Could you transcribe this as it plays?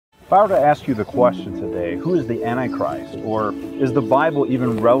If I were to ask you the question today, who is the Antichrist? Or is the Bible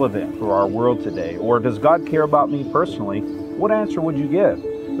even relevant for our world today? Or does God care about me personally? What answer would you give?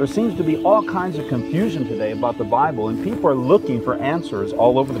 There seems to be all kinds of confusion today about the Bible, and people are looking for answers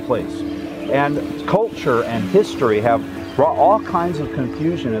all over the place. And culture and history have brought all kinds of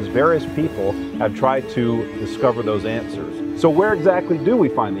confusion as various people have tried to discover those answers. So where exactly do we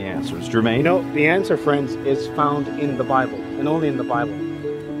find the answers, Jermaine? You know, the answer, friends, is found in the Bible, and only in the Bible.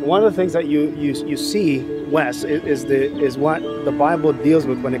 One of the things that you see, Wes, is what the Bible deals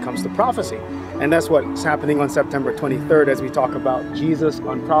with when it comes to prophecy. And that's what's happening on September 23rd as we talk about Jesus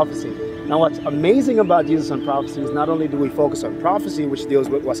on prophecy. Now, what's amazing about Jesus on prophecy is not only do we focus on prophecy, which deals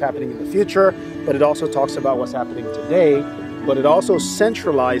with what's happening in the future, but it also talks about what's happening today, but it also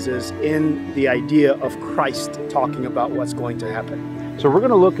centralizes in the idea of Christ talking about what's going to happen. So we're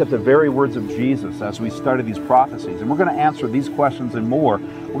going to look at the very words of Jesus as we study these prophecies, and we're going to answer these questions and more.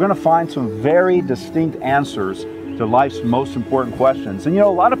 We're going to find some very distinct answers to life's most important questions. And you know,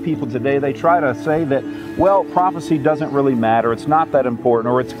 a lot of people today, they try to say that, well, prophecy doesn't really matter, it's not that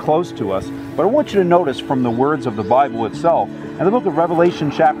important, or it's close to us. But I want you to notice from the words of the Bible itself. In the book of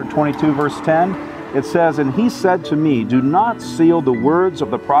Revelation chapter 22, verse 10, it says, "And he said to me, do not seal the words of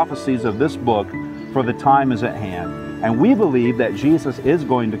the prophecies of this book, for the time is at hand." And we believe that Jesus is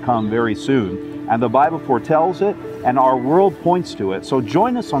going to come very soon. And the Bible foretells it, and our world points to it. So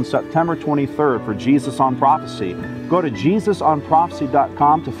join us on September 23rd for Jesus on Prophecy. Go to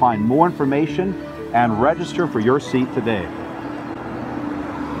JesusOnProphecy.com to find more information and register for your seat today.